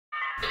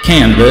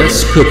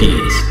Canvas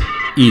Cookies,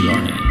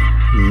 e-learning,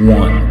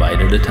 one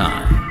bite at a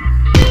time.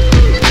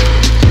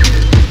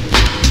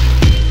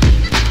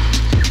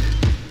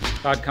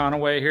 Todd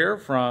Conaway here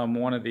from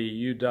one of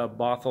the UW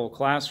Bothell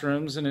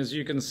classrooms, and as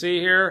you can see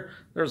here,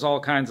 there's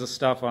all kinds of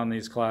stuff on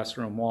these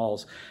classroom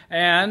walls.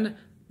 And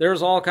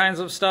there's all kinds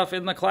of stuff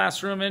in the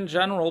classroom in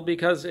general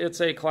because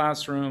it's a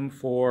classroom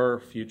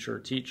for future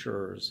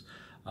teachers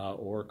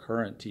or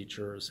current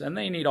teachers, and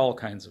they need all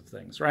kinds of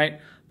things, right?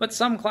 But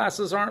some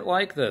classes aren't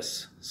like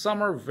this.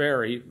 Some are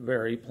very,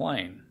 very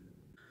plain.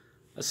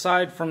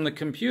 Aside from the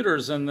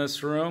computers in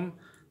this room,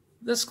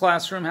 this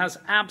classroom has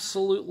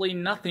absolutely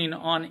nothing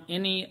on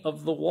any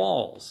of the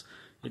walls.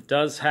 It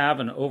does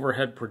have an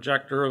overhead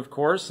projector, of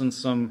course, and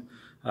some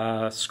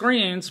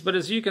screens, but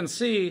as you can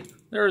see,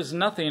 there is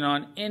nothing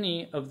on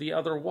any of the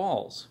other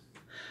walls.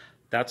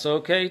 That's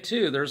okay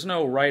too. There's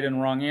no right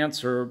and wrong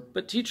answer,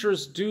 but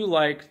teachers do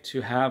like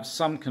to have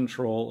some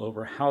control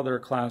over how their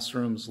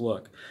classrooms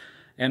look.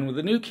 And with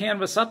the new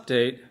Canvas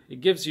update,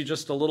 it gives you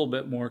just a little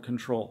bit more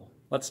control.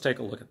 Let's take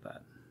a look at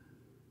that.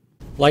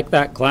 Like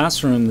that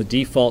classroom, the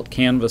default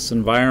Canvas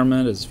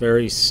environment is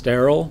very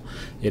sterile.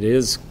 It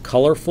is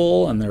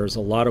colorful and there's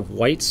a lot of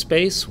white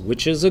space,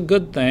 which is a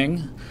good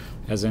thing,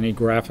 as any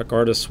graphic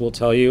artist will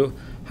tell you.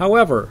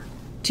 However,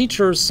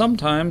 teachers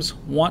sometimes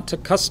want to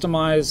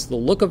customize the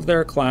look of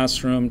their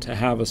classroom to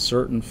have a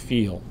certain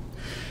feel.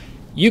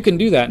 You can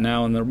do that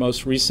now in the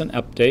most recent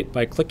update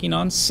by clicking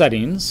on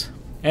Settings,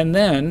 and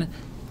then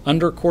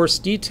under Course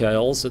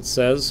Details it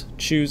says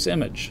Choose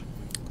Image.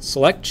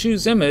 Select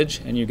Choose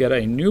Image and you get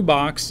a new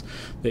box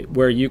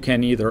where you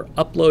can either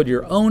upload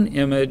your own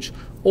image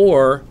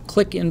or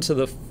click into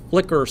the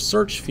Flickr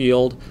search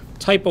field,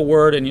 type a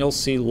word, and you'll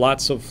see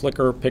lots of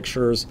Flickr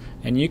pictures,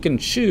 and you can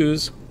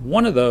choose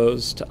one of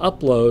those to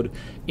upload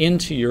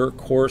into your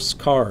course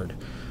card.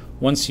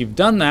 Once you've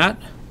done that,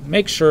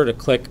 make sure to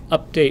click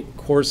Update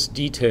Course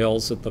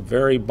Details at the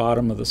very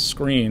bottom of the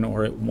screen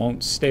or it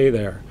won't stay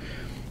there.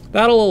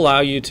 That'll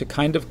allow you to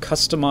kind of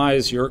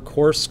customize your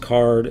course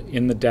card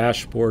in the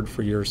dashboard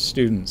for your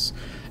students.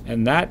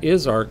 And that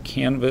is our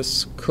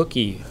Canvas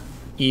Cookie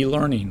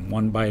e-learning,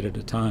 one bite at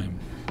a time.